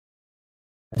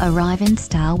Arrive in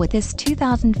style with this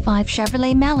 2005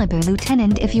 Chevrolet Malibu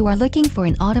Lieutenant. If you are looking for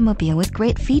an automobile with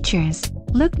great features,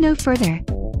 look no further.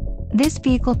 This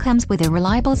vehicle comes with a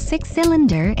reliable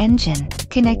 6-cylinder engine,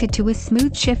 connected to a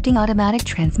smooth shifting automatic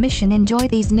transmission. Enjoy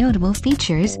these notable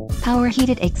features: power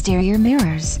heated exterior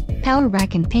mirrors, power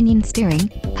rack and pinion steering,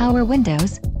 power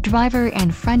windows, driver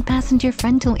and front passenger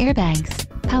frontal airbags,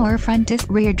 power front disc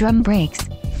rear drum brakes,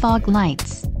 fog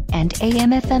lights, and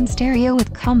AM/FM stereo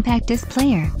with compact disc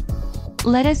player.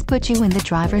 Let us put you in the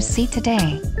driver's seat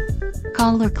today.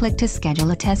 Call or click to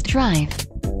schedule a test drive.